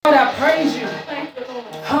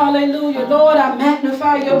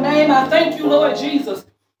magnify your name. I thank you, Lord Jesus,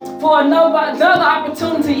 for another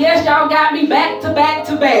opportunity. Yes, y'all got me back to back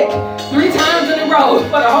to back. 3 times in a row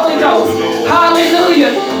for the Holy Ghost.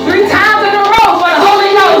 Hallelujah. 3 times in a row for the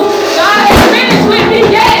Holy Ghost. God ain't finished with me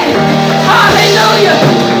yet. Hallelujah.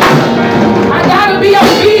 I got to be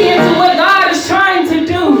obedient to what God is trying to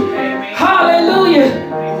do. Hallelujah.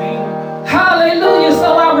 Hallelujah.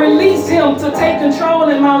 So I release him to take control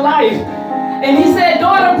in my life. And he said,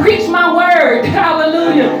 daughter, preach my word.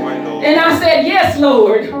 Hallelujah. And I said, yes,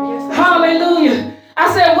 Lord. Hallelujah.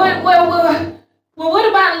 I said, what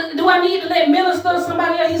about, do I need to let minister to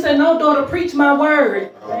somebody else? He said, no, daughter, preach my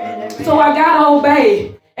word. So I got to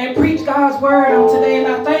obey and preach God's word on today.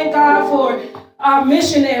 And I thank God for our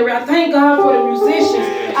missionary. I thank God for the musicians.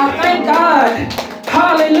 I thank God,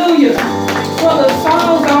 hallelujah, for the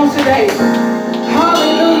songs on today.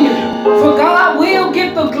 Hallelujah. For God will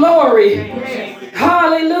get the glory.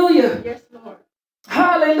 Hallelujah. Yes, Lord.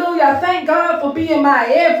 Hallelujah. I thank God for being my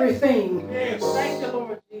everything. Yes. Thank you,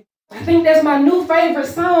 Lord. I think that's my new favorite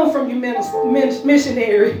song from you,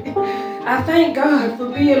 missionary. I thank God for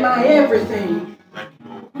being my everything.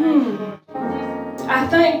 I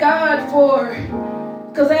thank God for,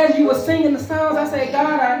 because as you were singing the songs, I said,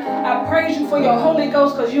 God, I praise you for your Holy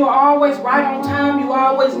Ghost, because you are always right on time. You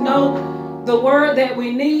always know the word that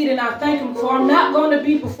we need, and I thank him for. I'm not going to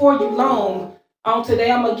be before you long on today.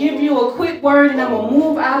 I'm going to give you a quick word, and I'm going to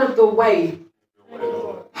move out of the way.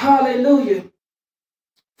 Hallelujah.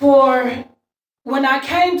 For when I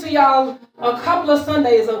came to y'all a couple of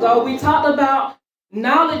Sundays ago, we talked about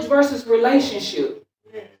knowledge versus relationship.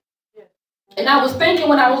 And I was thinking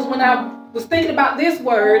when I was thinking about this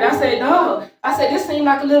word, I said, no. I said, this seemed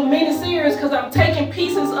like a little mini series because I'm taking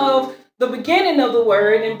pieces of the beginning of the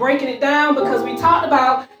word and breaking it down, because we talked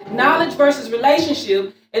about knowledge versus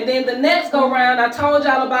relationship. And then the next go round, I told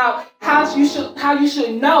y'all about how you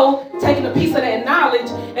should know, taking a piece of that knowledge.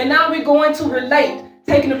 And now we're going to relate,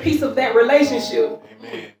 taking a piece of that relationship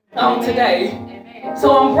today. Amen.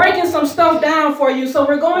 So I'm breaking some stuff down for you. So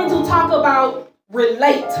we're going to talk about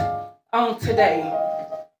relate on today.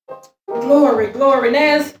 Glory, glory.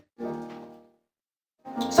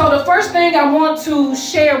 So the first thing I want to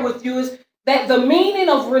share with you is that the meaning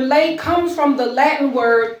of relate comes from the Latin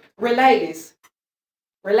word relatis,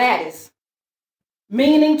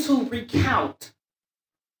 meaning to recount,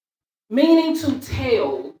 meaning to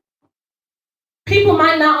tell. People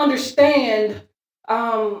might not understand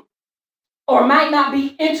or might not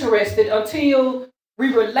be interested until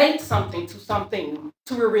we relate something to something,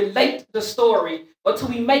 till we relate the story, or till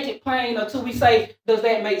we make it plain, or till we say, does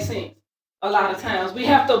that make sense? A lot of times we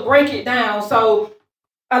have to break it down. So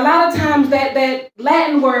a lot of times that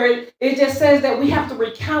Latin word, it just says that we have to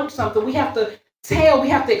recount something. We have to tell, we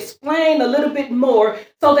have to explain a little bit more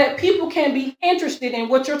so that people can be interested in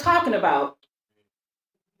what you're talking about.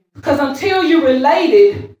 Because until you relate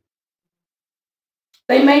it,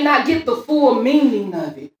 they may not get the full meaning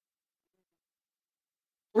of it.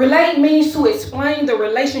 Relate means to explain the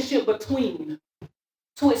relationship between.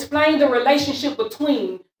 To explain the relationship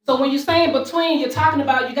between. So when you're saying between, you're talking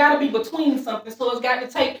about you got to be between something. So it's got to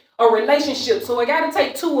take a relationship. So it got to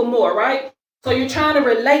take 2 or more, right? So you're trying to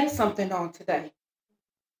relate something on today.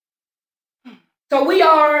 So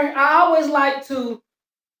I always like to,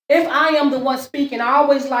 if I am the one speaking, I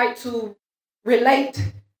always like to relate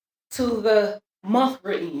to the month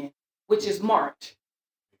we're in, which is March.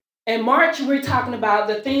 In March, we're talking about,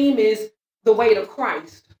 the theme is the weight of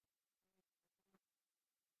Christ.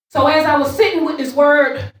 So as I was sitting with this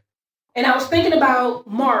word, and I was thinking about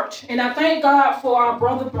March, and I thank God for our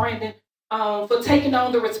brother Brandon for taking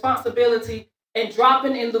on the responsibility and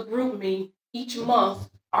dropping in the group me each month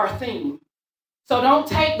our theme. So don't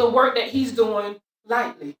take the work that he's doing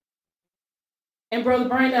lightly. And Brother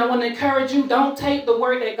Brandon, I want to encourage you, don't take the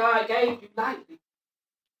work that God gave you lightly.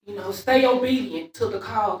 Stay obedient to the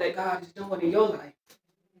call that God is doing in your life.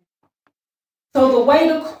 So the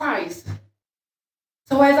weight of Christ.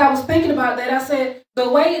 So as I was thinking about that, I said, the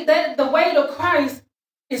weight of Christ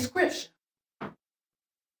is Scripture.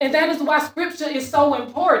 And that is why Scripture is so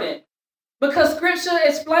important. Because Scripture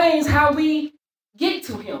explains how we get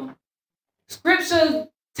to him. Scripture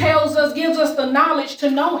gives us the knowledge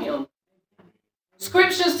to know him.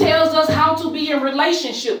 Scripture tells us how to be in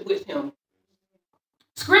relationship with him.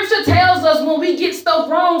 Scripture tells us when we get stuff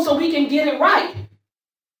wrong so we can get it right.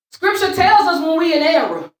 Scripture tells us when we're in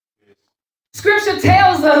error. Scripture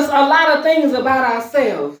tells us a lot of things about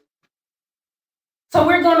ourselves. So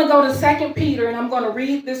we're going to go to 2 Peter, and I'm going to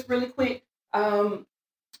read this really quick. Y'all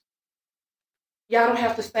don't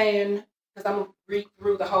have to stand because I'm going to read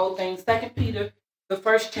through the whole thing. 2 Peter, the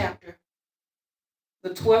first chapter. the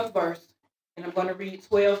 12th verse, and I'm going to read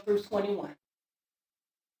 12 through 21.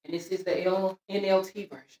 And this is the NLT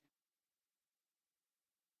version.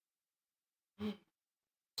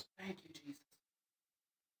 Thank you, Jesus.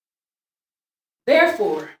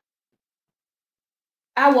 Therefore,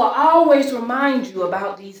 I will always remind you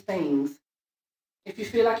about these things. If you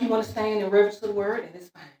feel like you want to stand in reverence to the word, then it's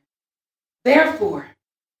fine. Therefore,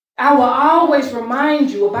 I will always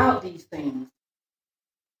remind you about these things,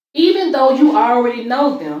 even though you already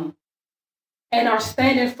know them and are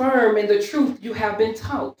standing firm in the truth you have been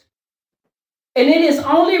taught. And it is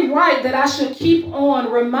only right that I should keep on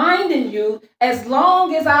reminding you as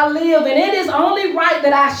long as I live. And it is only right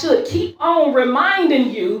that I should keep on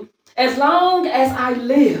reminding you as long as I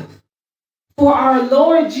live. For our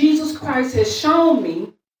Lord Jesus Christ has shown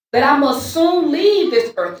me that I must soon leave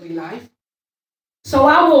this earthly life. So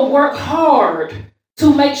I will work hard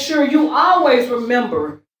to make sure you always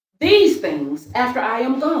remember these things after I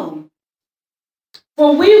am gone.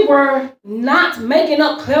 For we were not making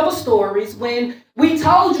up clever stories when we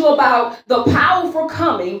told you about the powerful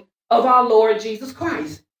coming of our Lord Jesus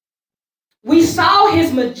Christ. We saw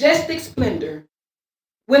his majestic splendor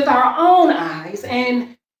with our own eyes,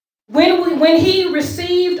 and when he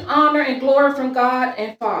received honor and glory from God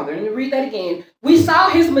and Father. Let me read that again. We saw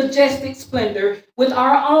his majestic splendor with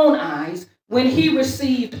our own eyes when he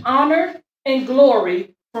received honor and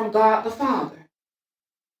glory from God the Father.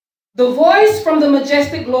 The voice from the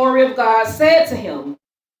majestic glory of God said to him,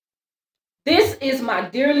 "This is my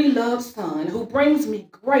dearly loved Son, who brings me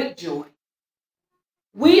great joy."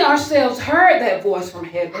 We ourselves heard that voice from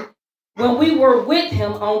heaven when we were with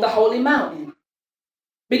him on the holy mountain.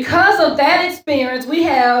 Because of that experience, we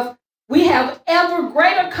have ever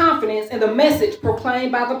greater confidence in the message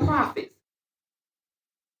proclaimed by the prophets.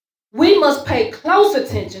 We must pay close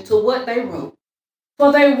attention to what they wrote,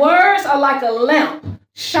 for their words are like a lamp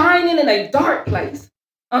shining in a dark place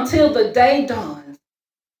until the day dawns,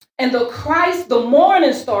 and the Christ, the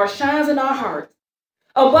morning star, shines in our hearts.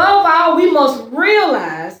 Above all, we must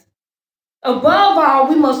realize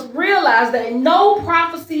that no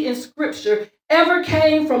prophecy in Scripture ever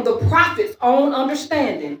came from the prophet's own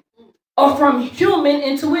understanding or from human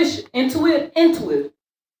intuition.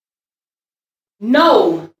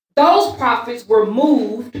 No, those prophets were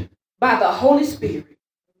moved by the Holy Spirit,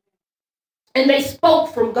 and they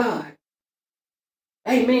spoke from God.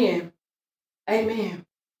 Amen. Amen.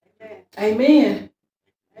 Amen.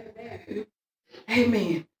 Amen.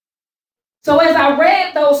 Amen. So as I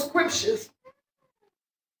read those scriptures,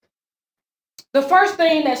 the first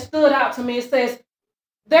thing that stood out to me, it says,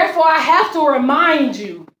 therefore I have to remind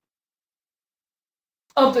you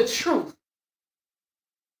of the truth.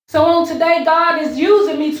 So on today, God is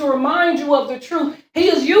using me to remind you of the truth. He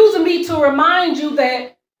is using me to remind you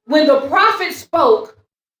that when the prophet spoke,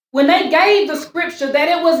 when they gave the scripture, that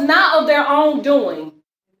it was not of their own doing.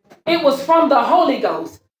 It was from the Holy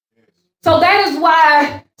Ghost. So that is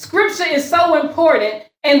why scripture is so important.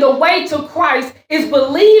 And the way to Christ is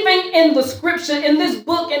believing in the scripture, in this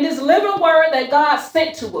book, in this living word that God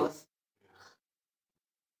sent to us.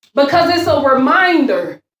 Because it's a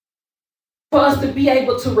reminder for us to be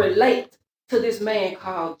able to relate to this man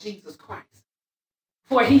called Jesus Christ.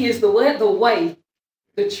 For he is the way,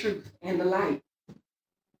 the truth, and the light.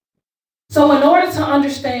 So in order to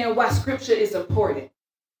understand why scripture is important,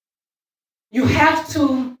 you have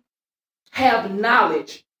to have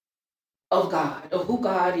knowledge of God, of who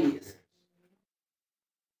God is.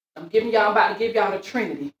 I'm about to give y'all the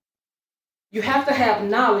Trinity. You have to have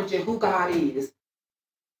knowledge of who God is.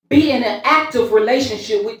 Be in an active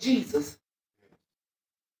relationship with Jesus.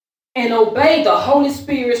 And obey the Holy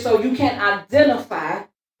Spirit so you can identify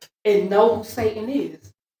and know who Satan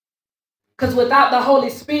is. Because without the Holy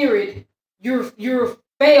Spirit, you're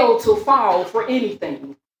failed to fall for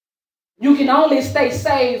anything. You can only stay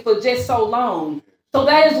saved for just so long. So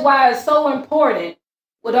that is why it's so important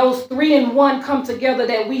when those 3 in 1 come together,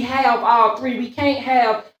 that we have all three. We can't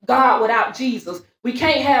have God without Jesus. We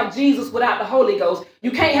can't have Jesus without the Holy Ghost.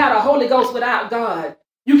 You can't have the Holy Ghost without God.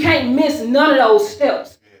 You can't miss none of those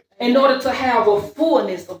steps in order to have a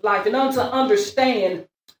fullness of life, in order to understand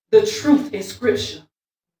the truth in Scripture.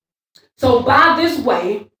 So by this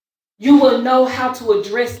way, you will know how to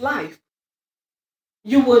address life.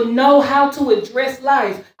 You will know how to address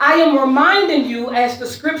life. I am reminding you, as the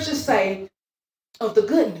scriptures say, of the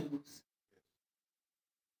good news.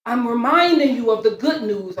 I'm reminding you of the good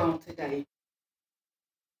news on today.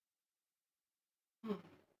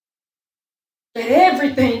 That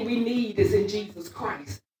everything we need is in Jesus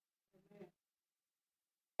Christ.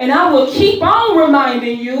 And I will keep on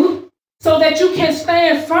reminding you so that you can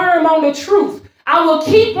stand firm on the truth. I will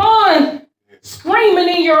keep on screaming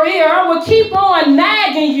in your ear. I will keep on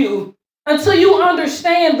nagging you until you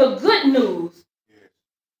understand the good news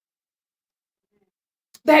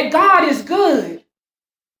that God is good.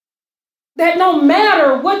 That no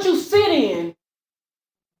matter what you sit in,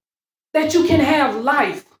 that you can have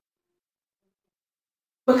life.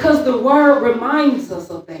 Because the word reminds us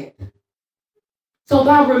of that. So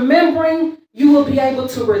by remembering, you will be able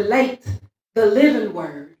to relate the living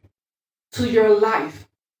word to your life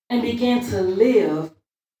and begin to live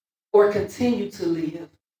or continue to live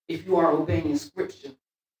if you are obeying Scripture.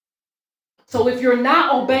 So if you're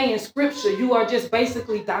not obeying Scripture, you are just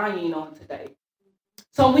basically dying on today.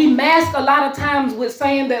 So we mask a lot of times with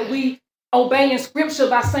saying that we obeying Scripture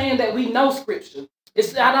by saying that we know Scripture.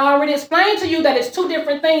 I already explained to you that it's two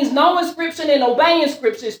different things. Knowing Scripture and obeying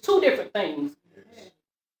Scripture is two different things.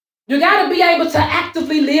 You got to be able to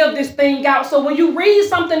actively live this thing out. So when you read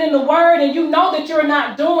something in the Word and you know that you're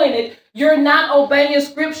not doing it, you're not obeying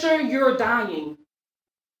Scripture, you're dying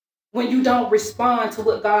when you don't respond to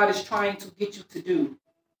what God is trying to get you to do.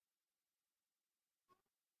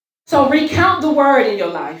 So recount the Word in your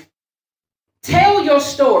life. Tell your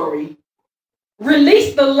story.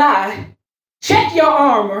 Release the lie. Check your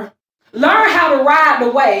armor. Learn how to ride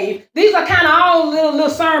the wave. These are kind of all little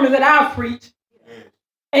sermons that I've preached.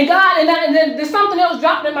 And God, and then there's something else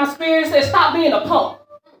dropped in my spirit. It says, stop being a punk.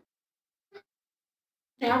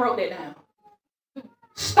 Yeah, I wrote that down.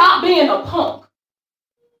 Stop being a punk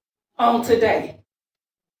on today.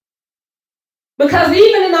 Because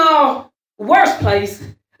even in our worst place,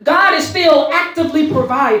 God is still actively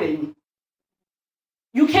providing.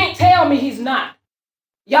 You can't tell me he's not.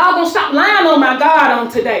 Y'all gonna stop lying on my God on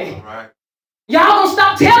today. Right. Y'all gonna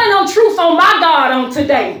stop telling them truth on my God on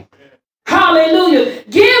today. Hallelujah.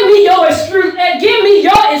 Give me your excuse,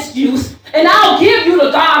 and I'll give you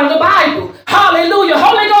the God of the Bible. Hallelujah.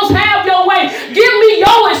 Holy Ghost, have your way. Give me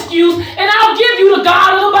your excuse, and I'll give you the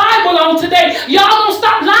God of the Bible on today. Y'all gonna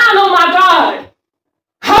stop lying on my God.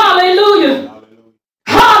 Hallelujah.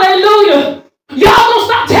 Hallelujah. Y'all gonna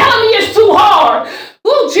stop telling me it's too hard.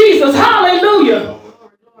 Oh, Jesus. Hallelujah.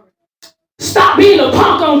 Stop being a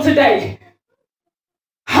punk on today.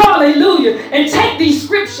 Hallelujah. And take these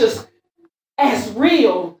scriptures as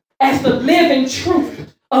real as the living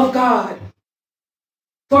truth of God.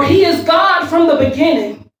 For he is God from the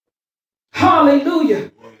beginning.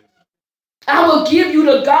 Hallelujah. I will give you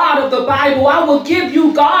the God of the Bible. I will give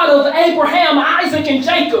you God of Abraham, Isaac, and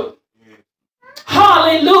Jacob.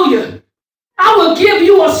 Hallelujah. I will give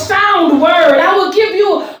you a sound word. I will give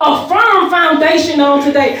you a firm foundation on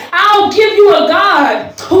today. I'll give you a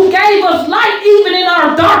God who gave us light even in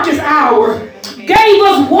our darkest hour. Gave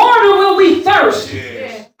us water when we thirst.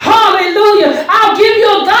 Yeah. Hallelujah. I'll give you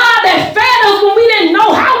a God that fed us when we didn't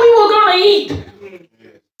know how we were going to eat.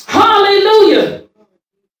 Hallelujah.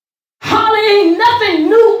 Hallelujah. Ain't nothing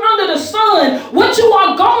new under the sun. What you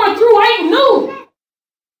are going through ain't new.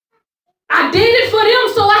 I did it for them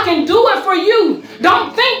so I can do it for you.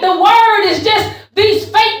 Don't think the word is just these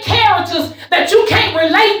fake characters that you can't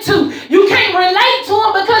relate to. You can't relate to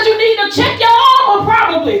them because you need to check your armor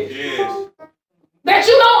probably. Yes. That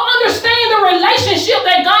you don't understand the relationship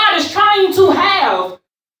that God is trying to have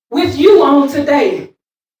with you on today.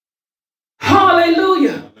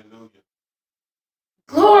 Hallelujah. Hallelujah.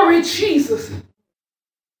 Glory Jesus.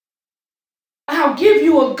 I'll give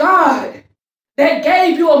you a God that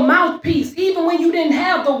gave you a mouthpiece even when you didn't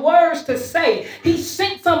have the words to say. He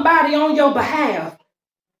sent somebody on your behalf.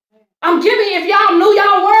 I'm giving, if y'all knew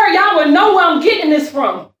y'all word, y'all would know where I'm getting this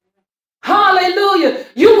from. Hallelujah.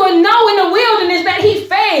 You would know in the wilderness that he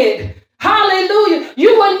fed. Hallelujah.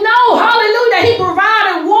 You would know, hallelujah, that he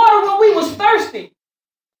provided water when we was thirsty.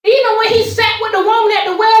 Even when he sat with the woman at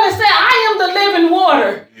the well and said, I am the living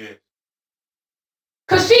water.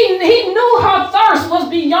 Because he knew her thirst was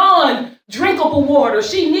beyond drinkable water.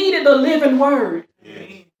 She needed the living word.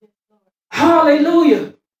 Yes.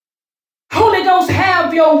 Hallelujah. Holy Ghost,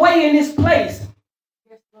 have your way in this place.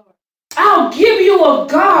 I'll give you a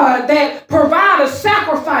God that provides a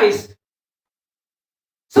sacrifice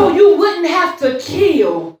so you wouldn't have to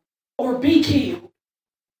kill or be killed.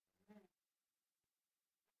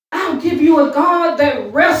 I'll give you a God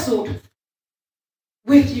that wrestled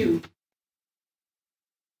with you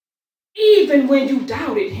even when you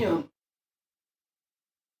doubted him.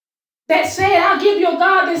 That said, I'll give you a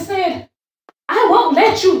God that said, I won't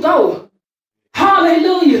let you go.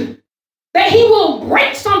 Hallelujah. That he will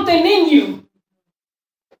break something in you.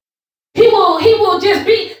 He will just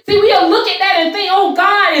be, see, we'll look at that and think, oh,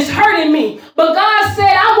 God is hurting me. But God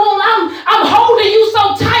said, I'm holding you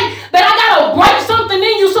so tight that I got to break something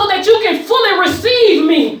in you so that you can fully receive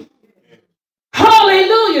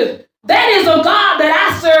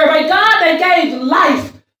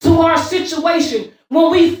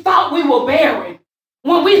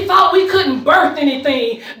thought we couldn't birth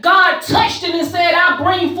anything, God touched it and said, I'll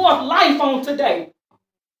bring forth life on today.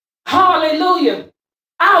 Hallelujah.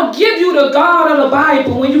 I'll give you the God of the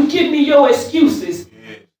Bible when you give me your excuses.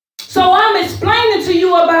 So I'm explaining to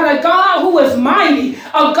you about a God who is mighty,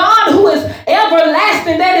 a God who is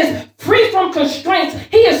everlasting, that is free from constraints.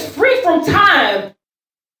 He is free from time.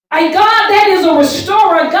 A God that is a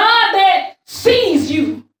restorer, a God that sees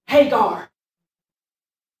you, Hagar.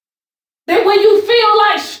 That when you feel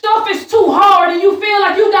like stuff is too hard and you feel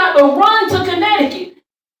like you got to run to Connecticut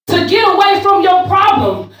to get away from your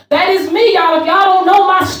problem. That is me, y'all. If y'all don't know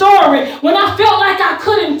my story, when I felt like I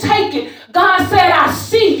couldn't take it, God said, I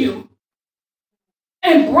see you.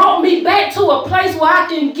 And brought me back to a place where I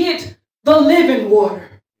can get the living water.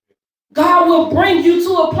 God will bring you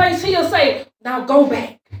to a place, he'll say, now go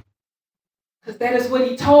back. Because that is what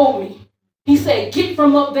he told me. He said, get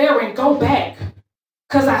from up there and go back.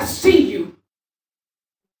 Because I see you.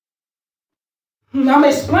 I'm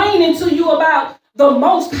explaining to you about the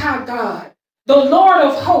Most High God, the Lord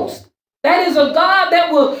of hosts. That is a God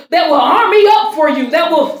that will army up for you,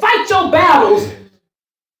 that will fight your battles.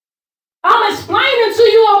 I'm explaining to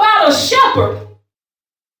you about a shepherd.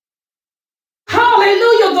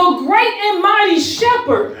 Hallelujah, the great and mighty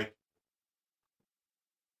shepherd.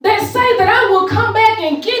 That say that I will come back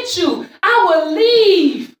and get you. I will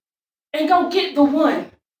leave and go get the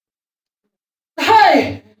one.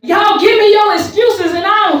 Hey, y'all give me your excuses and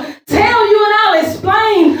I'll tell you and I'll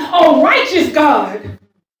explain a righteous God.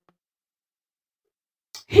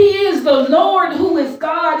 He is the Lord who is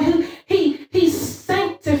God. He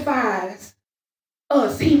sanctifies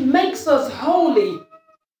us. He makes us holy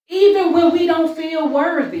even when we don't feel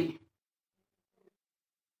worthy.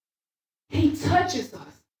 He touches us.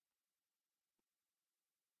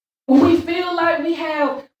 When we feel like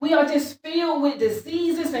we are just filled with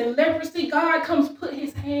diseases and leprosy, God comes put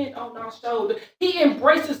his hand on our shoulder. He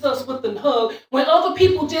embraces us with a hug. When other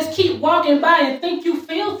people just keep walking by and think you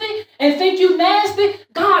filthy and think you nasty,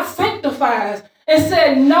 God sanctifies and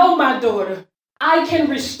said, no, my daughter, I can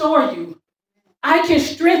restore you. I can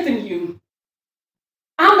strengthen you.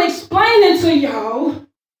 I'm explaining to y'all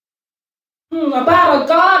about a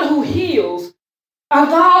God who heals, a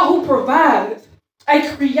God who provides,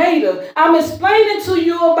 a creator. I'm explaining to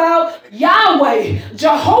you about Yahweh,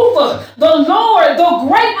 Jehovah, the Lord, the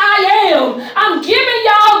great I am. I'm giving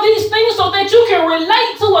y'all these things so that you can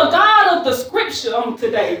relate to a God of the scripture on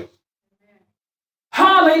today.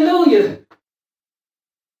 Hallelujah.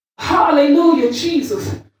 Hallelujah,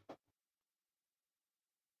 Jesus.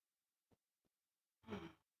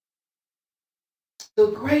 The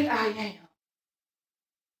great I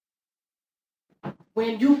am.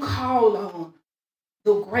 When you call on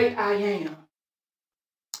the great I am,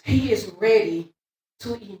 he is ready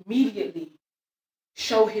to immediately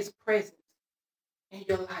show his presence in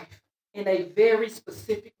your life in a very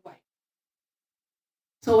specific way.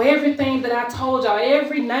 So everything that I told y'all,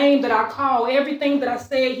 every name that I call, everything that I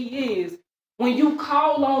said he is, when you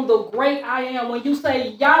call on the great I am, when you say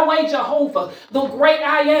Yahweh Jehovah, the great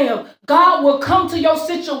I am, God will come to your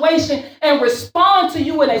situation and respond to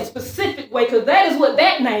you in a specific way, because that is what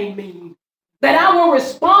that name means. That I will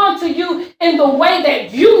respond to you in the way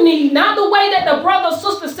that you need, not the way that the brother or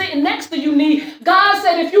sister sitting next to you need. God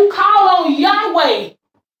said, if you call on Yahweh,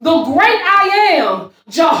 the great I am,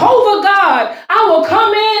 Jehovah God, I will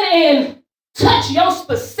come in and touch your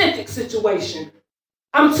specific situation.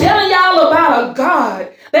 I'm telling y'all about a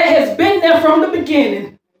God that has been there from the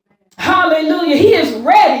beginning. Hallelujah. He is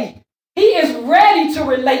ready. He is ready to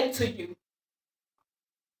relate to you.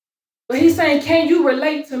 But he's saying, can you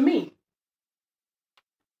relate to me?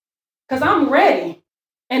 Because I'm ready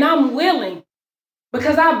and I'm willing,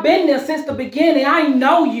 because I've been there since the beginning. I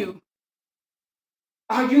know you.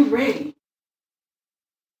 Are you ready?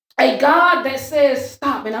 A God that says,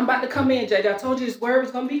 stop, and I'm about to come in, JJ. I told you this word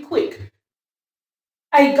was going to be quick.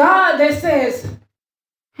 A God that says,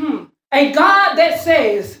 a God that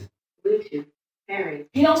says, Bluetooth pairing.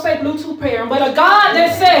 He don't say Bluetooth pairing, but a God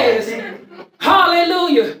that says,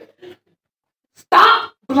 hallelujah,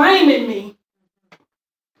 stop blaming me.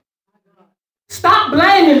 Stop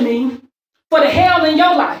blaming me for the hell in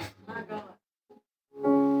your life.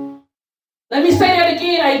 Let me say that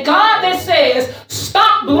again. A God that says,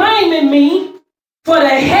 stop blaming me for the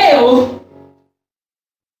hell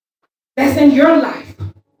that's in your life.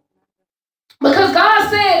 Because God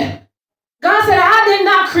said, I did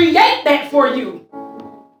not create that for you.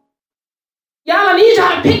 Y'all, I need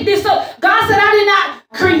y'all to pick this up. God said, I did not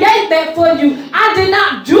create that for you. I did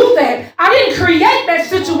not do that. I didn't create that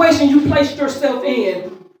situation you placed yourself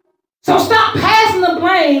in. So stop passing the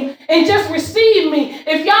blame and just receive me.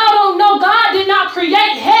 If y'all don't know, God did not create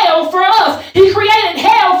hell for us. He created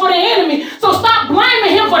hell for the enemy. So stop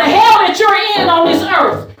blaming him for the hell that you're in on this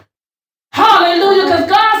earth. Hallelujah. Because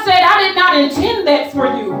God said, I did not intend that for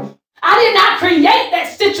you. I did not create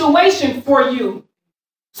that situation for you.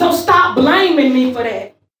 So stop blaming me for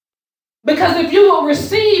that. Because if you would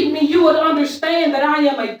receive me, you would understand that I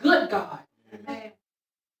am a good God. Amen.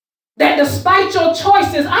 That despite your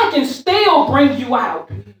choices, I can still bring you out.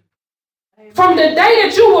 Amen. From the day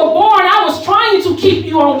that you were born, I was trying to keep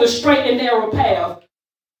you on the straight and narrow path.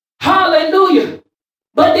 Hallelujah.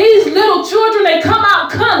 But these little children, they come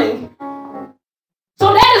out cunning.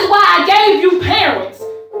 So that is why I gave you parents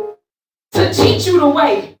to teach you the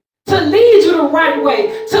way, to lead you the right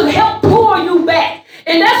way, to help pull you back.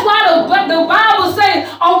 And that's why the Bible says,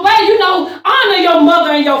 obey, honor your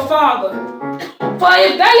mother and your father. For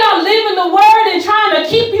if they are living the word and trying to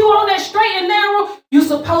keep you on that straight and narrow, you're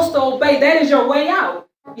supposed to obey. That is your way out.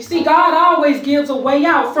 You see, God always gives a way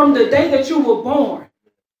out from the day that you were born.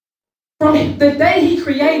 From the day he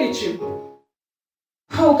created you.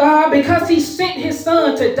 Oh God, because he sent his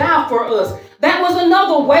son to die for us. That was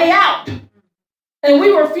another way out. And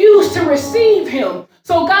we refused to receive him.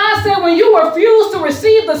 So God said, when you refuse to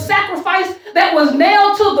receive the sacrifice that was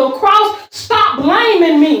nailed to the cross, stop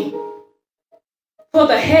blaming me for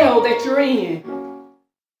the hell that you're in.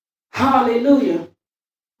 Hallelujah.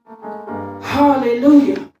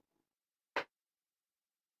 Hallelujah.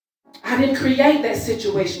 I didn't create that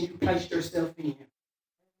situation you placed yourself in.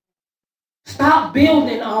 Stop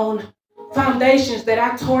building on foundations that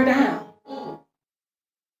I tore down.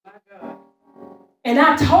 And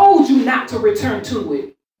I told you not to return to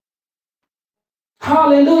it.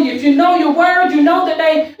 Hallelujah. If you know your word, you know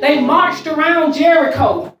that they marched around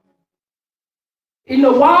Jericho. And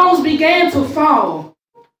the walls began to fall.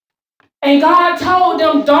 And God told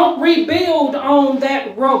them, don't rebuild on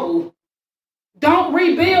that rubble. Don't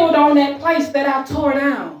rebuild on that place that I tore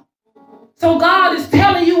down. So God is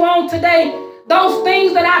telling you on today, those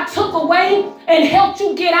things that I took away and helped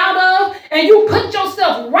you get out of, and you put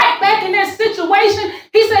yourself right back in that situation.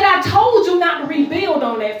 He said, I told you not to rebuild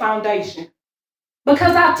on that foundation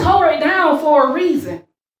because I tore it down for a reason.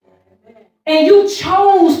 And you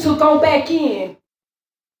chose to go back in.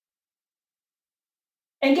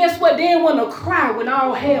 And guess what? They didn't want to cry when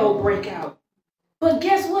all hell break out. But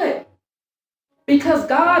guess what? Because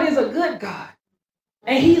God is a good God.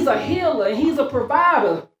 And he's a healer. And he's a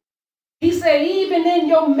provider. He said, even in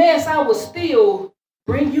your mess, I will still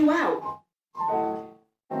bring you out.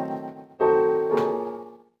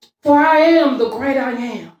 For I am the great I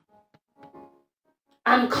am.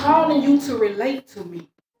 I'm calling you to relate to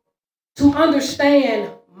me, to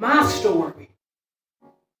understand my story.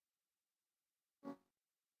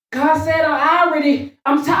 God said,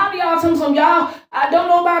 I'm tired of y'all telling some y'all, don't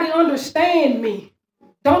nobody understand me.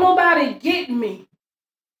 Don't nobody get me.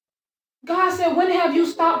 God said, when have you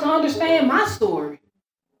stopped to understand my story?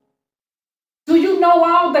 Do you know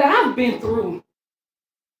all that I've been through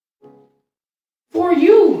for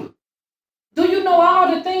you? Do you know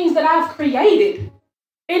all the things that I've created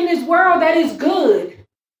in this world that is good?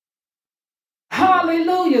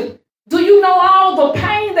 Hallelujah. Do you know all the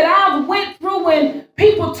pain that I've went through when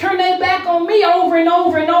people turn their back on me over and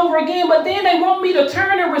over and over again, but then they want me to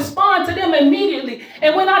turn and respond to them immediately.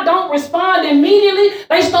 And when I don't respond immediately,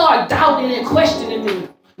 they start doubting and questioning me.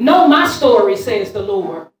 Know my story, says the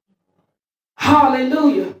Lord.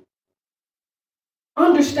 Hallelujah.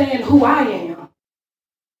 Understand who I am.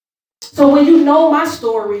 So when you know my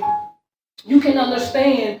story, you can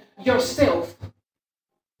understand yourself.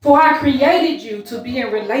 For I created you to be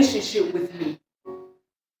in relationship with me.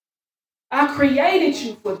 I created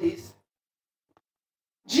you for this.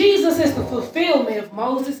 Jesus is the fulfillment of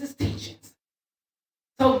Moses' teachings.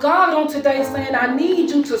 So God on today is saying, I need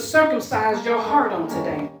you to circumcise your heart on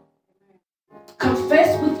today.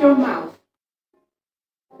 Confess with your mouth.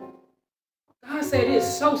 God said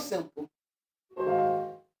it's so simple.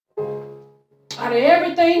 Out of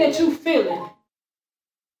everything that you're feeling,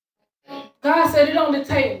 God said it only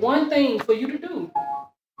takes one thing for you to do.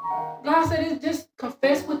 God said it's just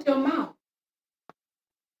confess with your mouth.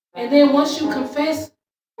 And then once you confess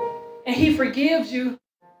and he forgives you,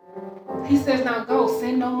 he says, now go,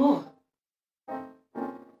 sin no more.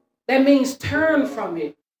 That means turn from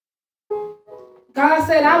it. God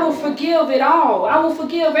said, I will forgive it all. I will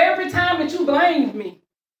forgive every time that you blamed me.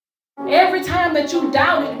 Every time that you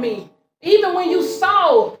doubted me. Even when you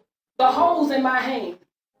saw the holes in my hand.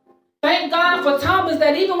 Thank God for Thomas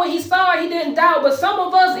that even when he saw it, he didn't doubt. But some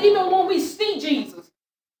of us, even when we see Jesus,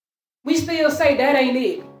 we still say that ain't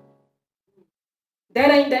it.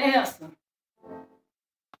 That ain't the answer.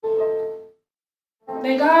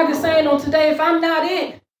 Then God is saying on today, if I'm not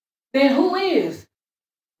it, then who is?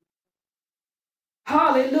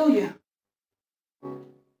 Hallelujah.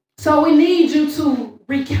 So we need you to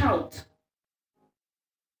recount.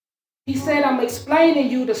 He said, I'm explaining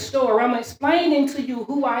you the story. I'm explaining to you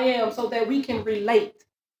who I am so that we can relate,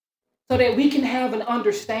 so that we can have an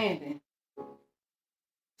understanding,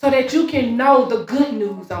 so that you can know the good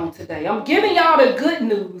news on today. I'm giving y'all the good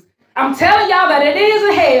news. I'm telling y'all that it is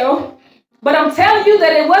a hell, but I'm telling you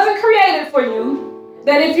that it wasn't created for you,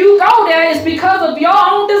 that if you go there, it's because of your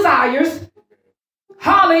own desires.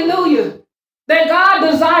 Hallelujah. That God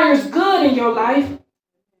desires good in your life.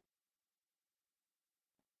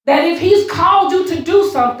 That if he's called you to do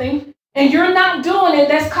something and you're not doing it,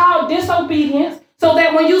 that's called disobedience. So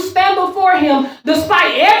that when you stand before him,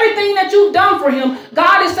 despite everything that you've done for him,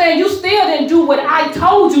 God is saying you still didn't do what I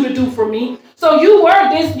told you to do for me. So you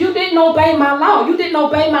didn't obey my law. You didn't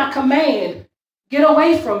obey my command. Get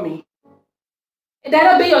away from me.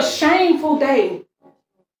 That'll be a shameful day.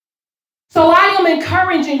 So I am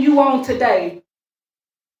encouraging you on today.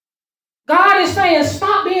 God is saying,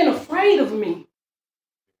 stop being afraid of me.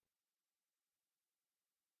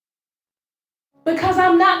 Because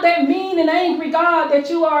I'm not that mean and angry God that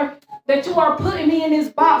you are putting me in this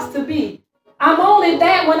box to be. I'm only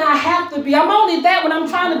that when I have to be. I'm only that when I'm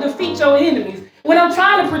trying to defeat your enemies. When I'm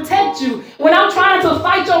trying to protect you. When I'm trying to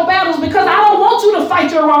fight your battles, because I don't want you to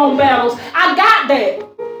fight your own battles. I got that.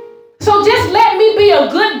 So just let me be a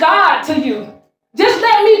good God to you. Just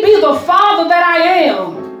let me be the Father that I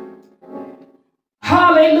am.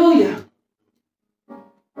 Hallelujah.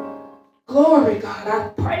 Glory, God. I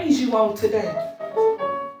praise you on today.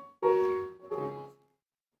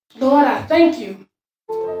 Lord, I thank you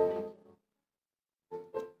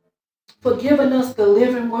for giving us the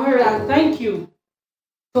living word. I thank you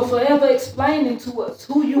for forever explaining to us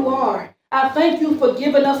who you are. I thank you for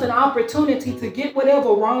giving us an opportunity to get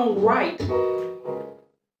whatever wrong right.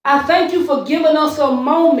 I thank you for giving us a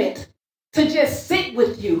moment to just sit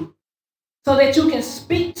with you so that you can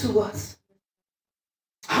speak to us.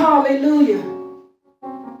 Hallelujah.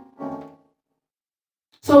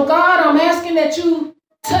 So God, I'm asking that you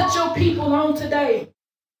touch your people on today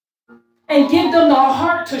and give them the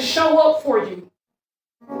heart to show up for you.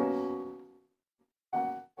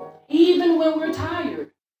 Even when we're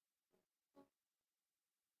tired.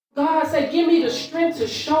 God said, give me the strength to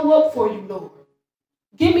show up for you, Lord.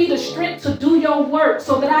 Give me the strength to do your work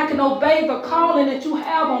so that I can obey the calling that you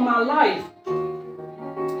have on my life.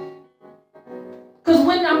 Because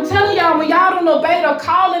when I'm telling y'all, when y'all don't obey the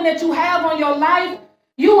calling that you have on your life,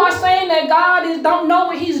 you are saying that God don't know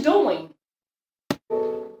what he's doing.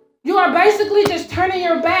 You are basically just turning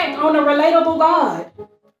your back on a relatable God.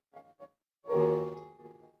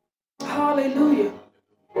 Hallelujah.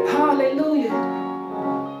 Hallelujah.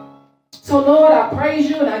 So, Lord, I praise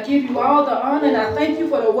you and I give you all the honor and I thank you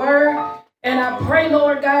for the word. And I pray,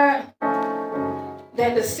 Lord God,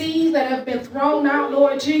 that the seeds that have been thrown out,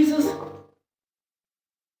 Lord Jesus,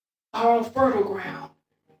 are on fertile ground.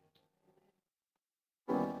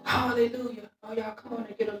 Hallelujah. Oh, y'all come on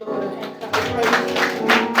and get a Lord a hand clap of praise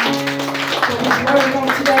for his word on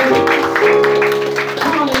today.